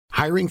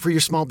Hiring for your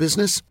small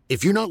business?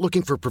 If you're not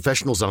looking for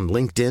professionals on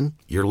LinkedIn,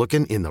 you're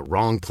looking in the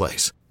wrong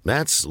place.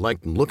 That's like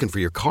looking for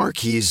your car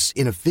keys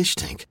in a fish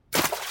tank.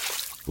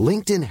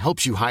 LinkedIn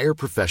helps you hire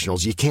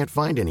professionals you can't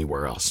find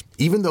anywhere else,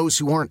 even those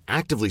who aren't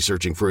actively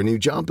searching for a new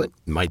job but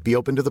might be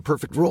open to the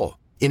perfect role.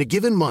 In a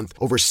given month,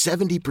 over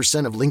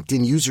 70% of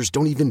LinkedIn users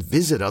don't even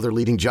visit other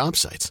leading job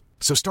sites.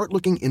 So start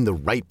looking in the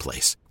right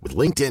place. With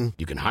LinkedIn,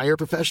 you can hire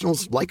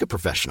professionals like a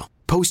professional.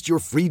 Post your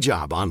free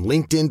job on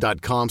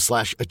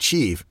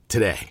linkedin.com/achieve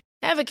today.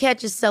 Ever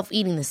catch yourself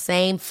eating the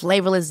same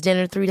flavorless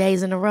dinner 3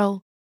 days in a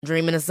row?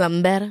 Dreaming of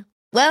something better?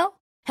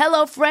 Well,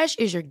 HelloFresh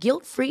is your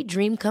guilt-free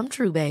dream come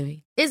true,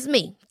 baby. It's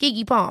me,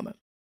 Keke Palmer.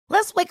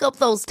 Let's wake up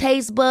those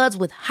taste buds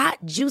with hot,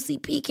 juicy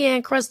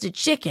pecan-crusted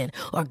chicken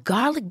or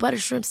garlic butter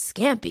shrimp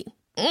scampi.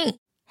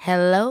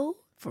 Hello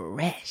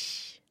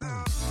Fresh.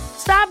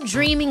 Stop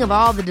dreaming of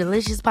all the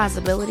delicious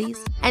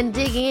possibilities and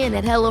dig in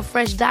at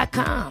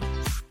HelloFresh.com.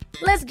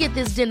 Let's get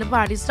this dinner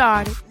party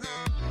started.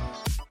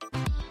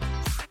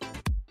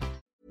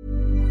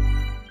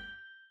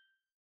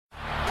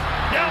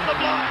 Down the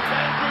block,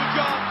 Andrew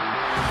John.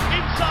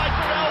 Inside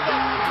for Elba.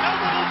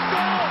 Elba will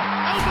score.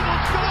 Elba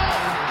will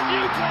score.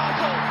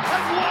 Newcastle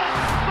have won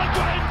the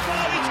Grand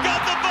Final. He's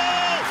got the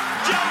ball.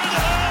 Jared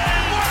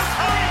Hayes.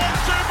 Oh,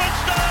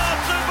 superstar,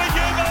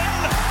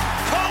 superhuman.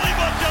 Call him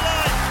what you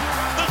like.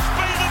 The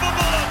speed of a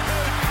bullet.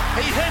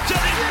 He hits it.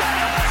 He's got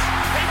it.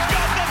 He's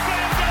got the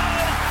field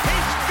goal.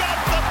 He's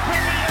got the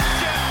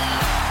premiership.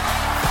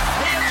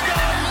 He has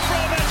gone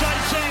from, as I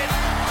said,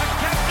 a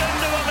captain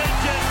to a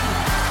legend.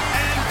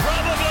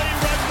 Probably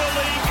rugby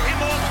league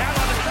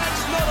immortality.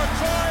 That's not a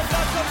try,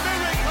 that's a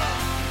miracle.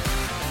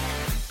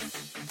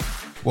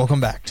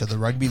 Welcome back to the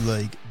Rugby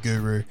League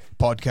Guru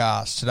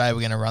podcast. Today we're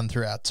going to run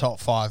through our top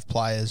 5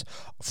 players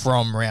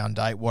from round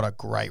 8. What a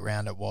great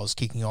round it was,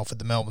 kicking off with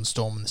the Melbourne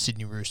Storm and the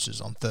Sydney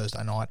Roosters on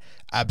Thursday night.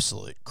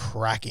 Absolute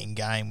cracking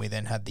game. We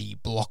then had the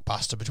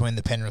blockbuster between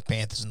the Penrith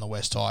Panthers and the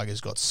West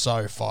Tigers. Got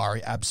so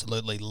fiery.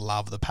 Absolutely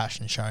love the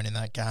passion shown in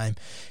that game.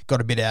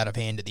 Got a bit out of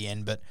hand at the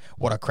end, but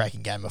what a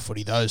cracking game of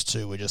footy. Those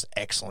two were just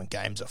excellent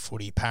games of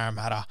footy.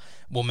 Parramatta,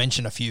 we'll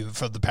mention a few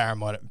for the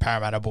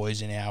Parramatta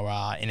boys in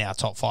our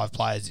top 5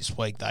 players this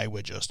week. They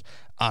were just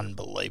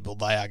unbelievable.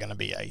 They are going to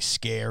be a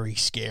scary,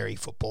 scary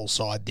football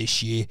side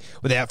this year.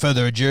 Without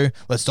further ado,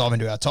 let's dive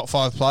into our top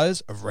 5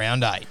 players of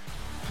round 8.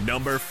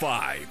 Number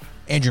 5.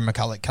 Andrew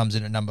McCulloch comes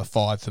in at number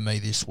 5 for me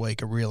this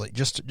week. A really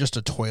just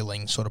a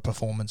toiling sort of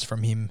performance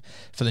from him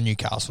for the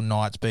Newcastle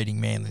Knights,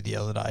 beating Manly the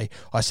other day.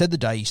 I said the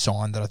day he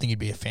signed that I think he'd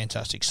be a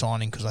fantastic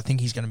signing because I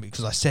think he's going to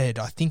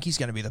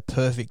be the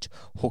perfect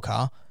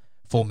hooker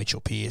for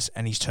Mitchell Pearce,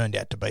 and he's turned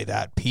out to be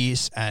that.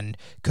 Pearce and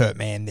Kurt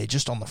Mann, they're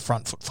just on the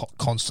front foot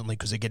constantly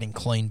because they're getting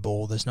clean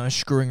ball. There's no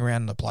screwing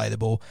around to play the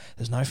ball.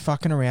 There's no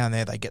fucking around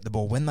there. They get the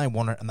ball when they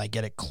want it, and they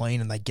get it clean,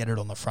 and they get it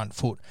on the front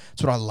foot.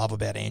 That's what I love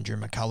about Andrew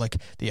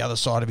McCulloch. The other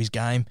side of his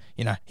game,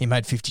 he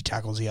made 50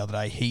 tackles the other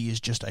day. He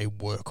is just a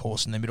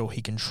workhorse in the middle.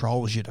 He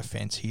controls your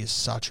defence. He is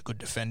such a good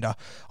defender.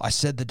 I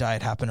said the day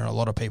it happened, and a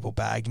lot of people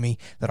bagged me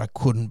that I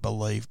couldn't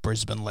believe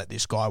Brisbane let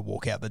this guy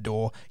walk out the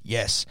door.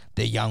 Yes,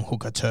 their young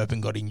hooker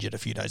Turpin got injured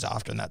a few days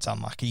after, and that's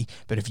unlucky.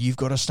 But if you've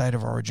got a state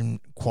of origin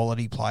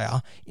quality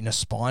player in a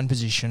spine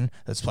position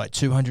that's played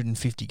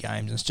 250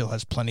 games and still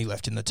has plenty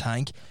left in the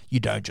tank, you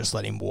don't just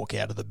let him walk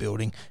out of the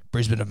building.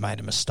 Brisbane have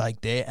made a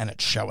mistake there, and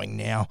it's showing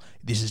now.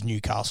 This is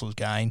Newcastle's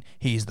gain.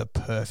 He is the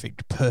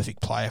perfect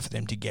player for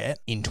them to get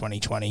in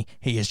 2020.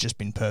 He has just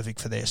been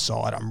perfect for their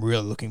side. I'm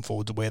really looking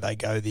forward to where they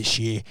go this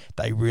year.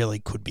 They really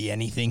could be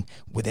anything.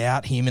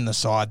 Without him in the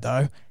side,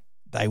 though,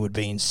 they would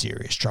be in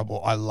serious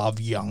trouble. I love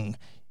young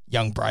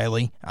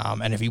Brayley,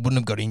 and if he wouldn't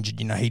have got injured,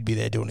 he'd be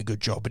there doing a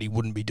good job, but he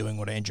wouldn't be doing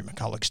what Andrew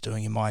McCulloch's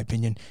doing, in my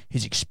opinion.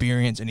 His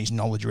experience and his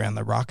knowledge around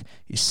the ruck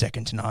is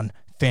second to none.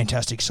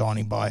 Fantastic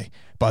signing by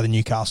the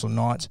Newcastle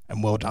Knights,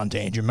 and well done to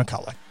Andrew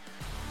McCulloch.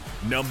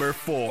 Number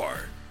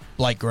 4.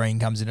 Blake Green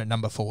comes in at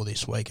number 4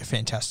 this week. A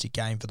fantastic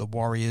game for the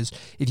Warriors.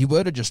 If you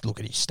were to just look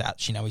at his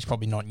stats, he's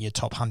probably not in your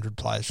top 100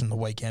 players from the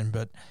weekend,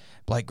 but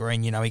Blake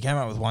Green, he came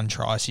out with 1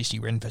 try assist. He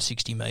ran for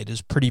 60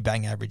 metres. Pretty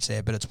bang average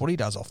there, but it's what he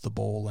does off the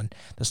ball and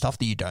the stuff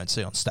that you don't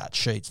see on stat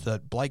sheets.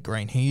 That Blake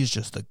Green, he is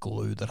just the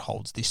glue that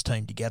holds this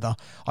team together.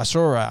 I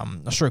saw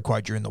a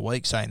quote during the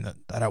week saying that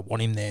they don't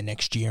want him there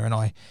next year,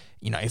 and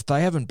if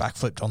they haven't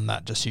backflipped on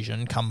that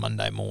decision come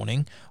Monday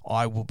morning,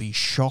 I will be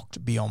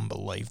shocked beyond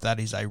belief. That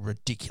is a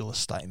ridiculous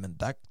statement.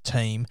 That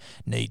team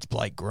needs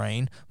Blake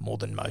Green more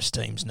than most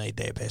teams need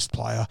their best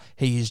player.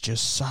 He is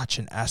just such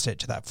an asset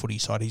to that footy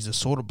side. He's the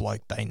sort of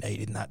bloke they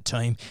need in that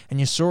team. And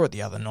you saw it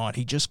the other night.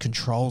 He just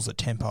controls the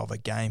tempo of a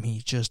game.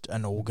 He's just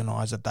an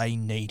organiser. They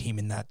need him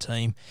in that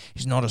team.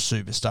 He's not a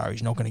superstar.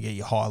 He's not going to get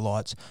you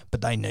highlights,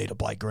 but they need a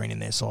Blake Green in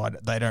their side.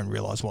 They don't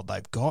realise what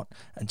they've got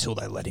until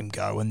they let him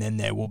go, and then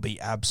there will be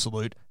absolute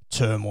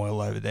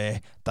turmoil over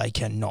there. They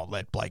cannot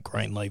let Blake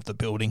Green leave the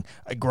building.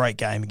 A great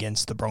game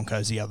against the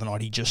Broncos the other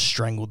night. He just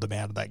strangled them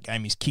out of that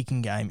game. His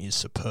kicking game is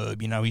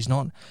superb. He's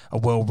not a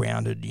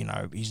well-rounded,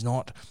 he's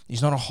not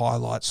a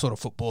highlight sort of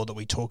footballer that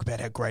we talk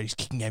about how great his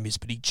kicking game is,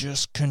 but he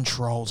just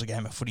controls a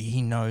game of footy.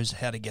 He knows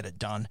how to get it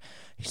done.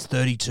 He's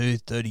 32,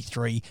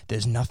 33.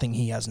 There's nothing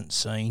he hasn't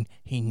seen.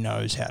 He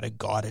knows how to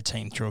guide a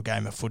team through a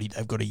game of footy.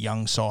 They've got a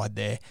young side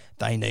there.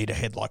 They need a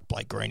head like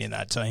Blake Green in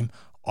that team.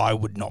 I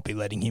would not be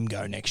letting him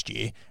go next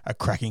year. A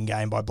cracking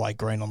game by Blake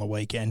Green on the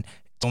weekend.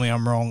 Tell me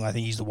I'm wrong. I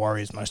think he's the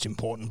Warriors' most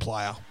important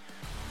player.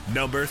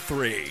 Number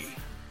 3.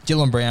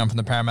 Dylan Brown from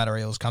the Parramatta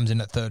Eels comes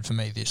in at third for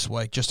me this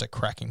week. Just a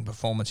cracking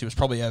performance. He was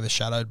probably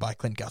overshadowed by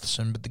Clint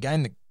Gutherson, but the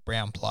game that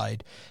Brown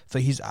played, for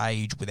his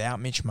age, without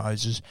Mitch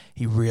Moses,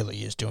 he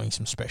really is doing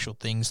some special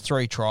things.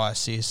 3 try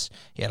assists.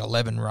 He had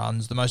 11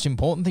 runs. The most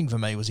important thing for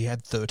me was he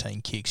had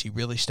 13 kicks. He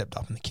really stepped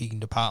up in the kicking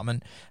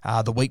department.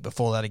 The week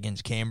before that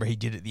against Canberra, he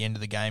did at the end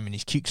of the game, and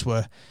his kicks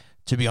were,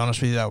 to be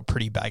honest with you, they were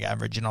pretty bag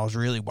average, and I was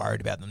really worried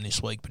about them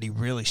this week, but he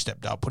really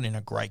stepped up, put in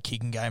a great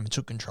kicking game and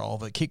took control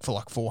of it. Kicked for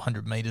like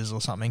 400 metres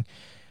or something.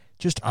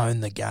 Just own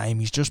the game.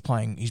 He's just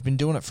playing. He's been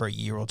doing it for a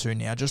year or two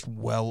now, just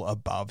well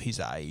above his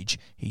age.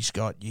 He's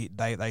got.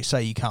 They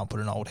say you can't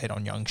put an old head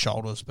on young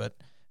shoulders, but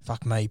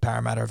fuck me,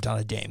 Parramatta have done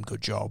a damn good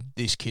job.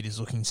 This kid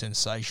is looking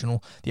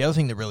sensational. The other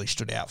thing that really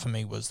stood out for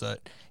me was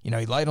that, he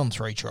laid on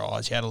 3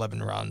 tries. He had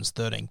 11 runs,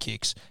 13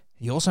 kicks.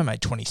 He also made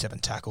 27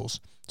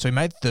 tackles. So he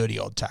made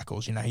 30-odd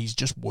tackles. He's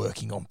just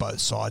working on both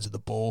sides of the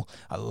ball.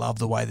 I love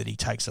the way that he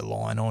takes a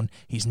line on.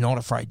 He's not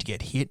afraid to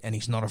get hit, and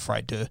he's not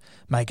afraid to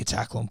make a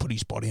tackle and put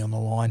his body on the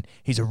line.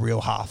 He's a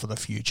real half of the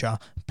future.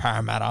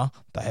 Parramatta,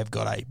 they have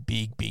got a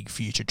big, big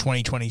future.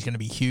 2020 is going to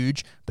be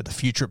huge, but the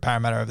future at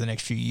Parramatta over the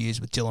next few years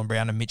with Dylan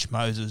Brown and Mitch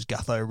Moses,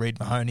 Gutho, Reid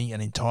Mahoney,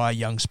 an entire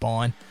young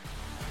spine.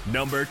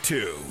 Number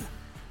 2.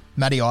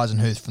 Matty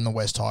Eisenhuth from the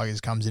West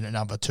Tigers comes in at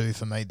number 2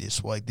 for me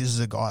this week. This is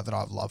a guy that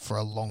I've loved for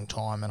a long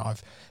time, and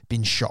I've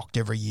been shocked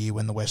every year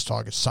when the West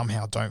Tigers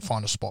somehow don't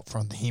find a spot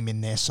for him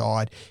in their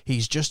side.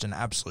 He's just an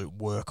absolute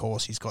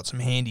workhorse. He's got some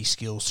handy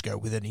skills to go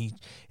with it.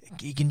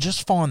 He can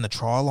just find the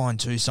try line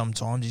too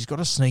sometimes. He's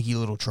got a sneaky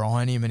little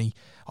try in him, and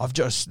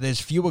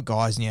there's fewer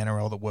guys in the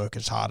NRL that work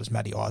as hard as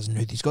Matty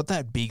Eisenhuth. He's got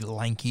that big,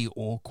 lanky,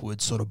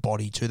 awkward sort of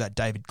body too, that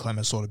David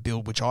Clemmer sort of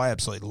build, which I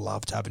absolutely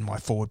love to have in my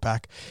forward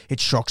pack. It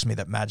shocks me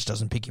that Madge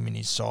doesn't pick him in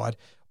his side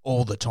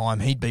all the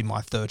time. He'd be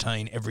my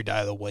 13 every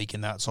day of the week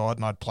in that side,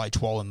 and I'd play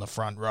Twal in the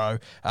front row.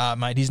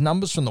 Mate, his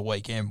numbers from the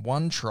weekend: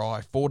 1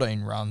 try,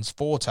 14 runs,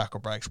 4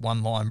 tackle breaks,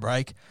 1 line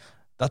break.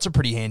 That's a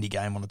pretty handy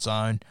game on its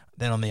own.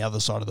 Then on the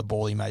other side of the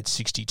ball, he made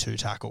 62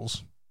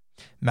 tackles.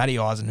 Matty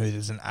Eisenhuth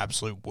is an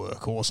absolute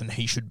workhorse, and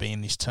he should be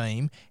in this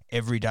team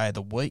every day of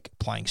the week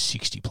playing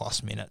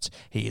 60-plus minutes.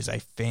 He is a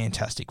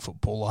fantastic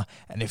footballer,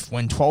 and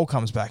when Twal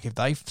comes back, if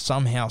they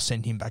somehow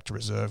send him back to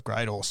reserve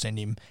grade or send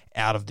him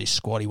out of this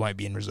squad, he won't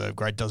be in reserve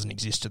grade, doesn't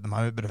exist at the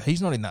moment, but if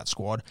he's not in that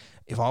squad,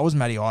 if I was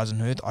Matty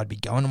Eisenhuth, I'd be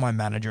going to my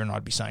manager and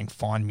I'd be saying,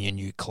 find me a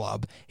new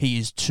club. He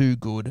is too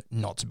good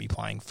not to be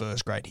playing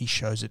first grade. He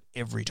shows it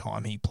every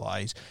time he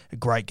plays. A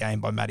great game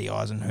by Matty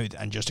Eisenhuth,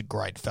 and just a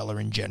great fella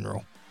in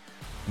general.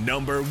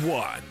 Number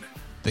 1.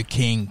 The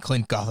King,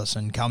 Clint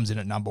Gutherson, comes in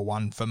at number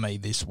 1 for me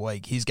this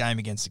week. His game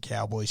against the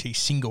Cowboys, he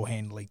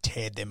single-handedly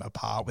teared them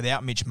apart.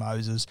 Without Mitch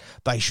Moses,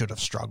 they should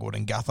have struggled,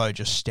 and Gutho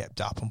just stepped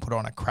up and put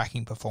on a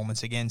cracking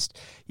performance against,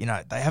 they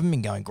haven't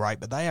been going great,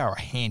 but they are a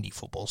handy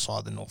football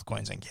side, the North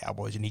Queensland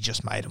Cowboys, and he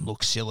just made them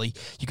look silly.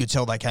 You could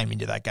tell they came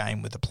into that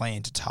game with a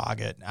plan to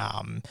target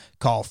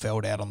Kyle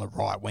Feld out on the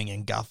right wing,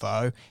 and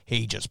Gutho,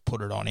 he just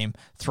put it on him.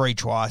 3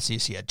 try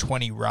assists, he had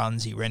 20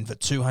 runs, he ran for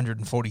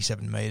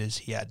 247 metres,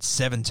 he had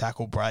 7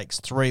 tackle breaks,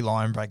 3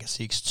 line break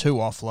assists, 2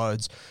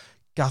 offloads.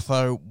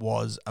 Gutho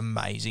was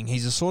amazing.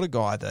 He's the sort of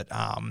guy that,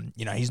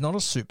 he's not a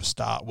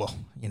superstar. Well,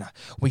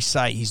 we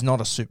say he's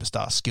not a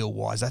superstar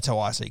skill-wise. That's how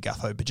I see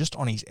Gutho. But just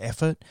on his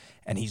effort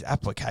and his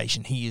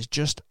application, he is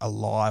just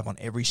alive on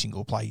every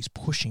single play. He's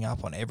pushing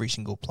up on every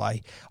single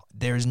play.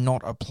 There is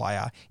not a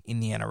player in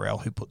the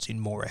NRL who puts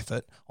in more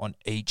effort on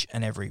each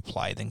and every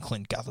play than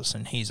Clint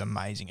Gutherson. He's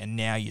amazing. And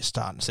now you're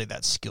starting to see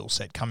that skill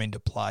set come into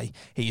play.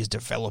 He is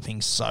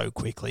developing so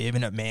quickly.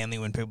 Even at Manly,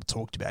 when people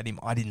talked about him,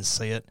 I didn't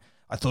see it.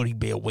 I thought he'd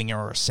be a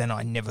winger or a centre.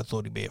 I never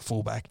thought he'd be a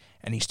fullback,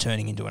 and he's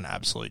turning into an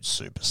absolute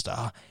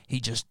superstar. He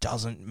just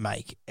doesn't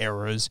make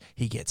errors.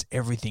 He gets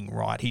everything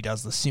right. He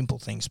does the simple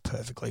things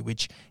perfectly,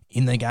 which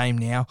in the game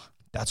now,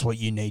 that's what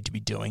you need to be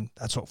doing.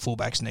 That's what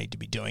fullbacks need to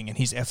be doing. And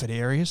his effort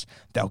areas,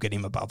 they'll get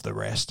him above the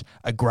rest.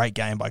 A great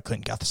game by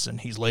Clint Gutherson.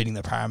 He's leading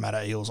the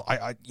Parramatta Eels.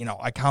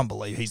 I can't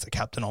believe he's the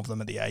captain of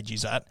them at the age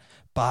he's at,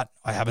 but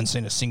I haven't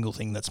seen a single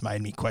thing that's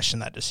made me question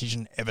that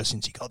decision ever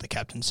since he got the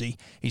captaincy.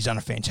 He's done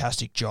a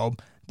fantastic job.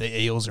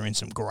 The Eels are in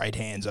some great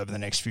hands over the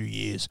next few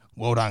years.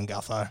 Well done,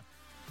 Gutho.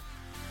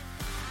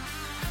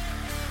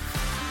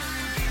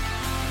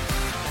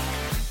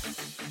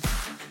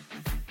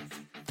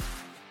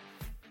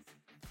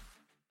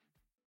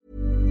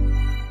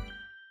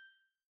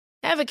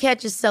 Ever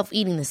catch yourself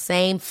eating the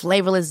same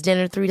flavorless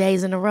dinner 3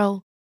 days in a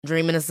row?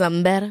 Dreaming of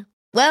something better?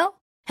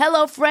 Well,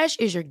 HelloFresh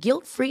is your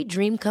guilt-free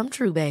dream come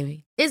true,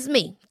 baby. It's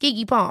me,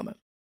 Keke Palmer.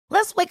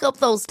 Let's wake up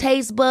those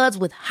taste buds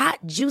with hot,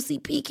 juicy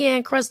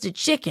pecan-crusted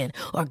chicken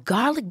or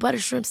garlic butter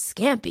shrimp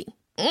scampi.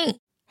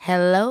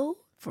 Hello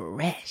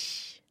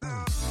Fresh.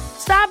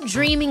 Stop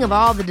dreaming of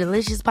all the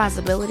delicious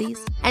possibilities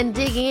and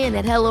dig in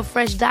at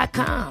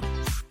HelloFresh.com.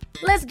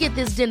 Let's get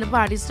this dinner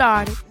party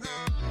started.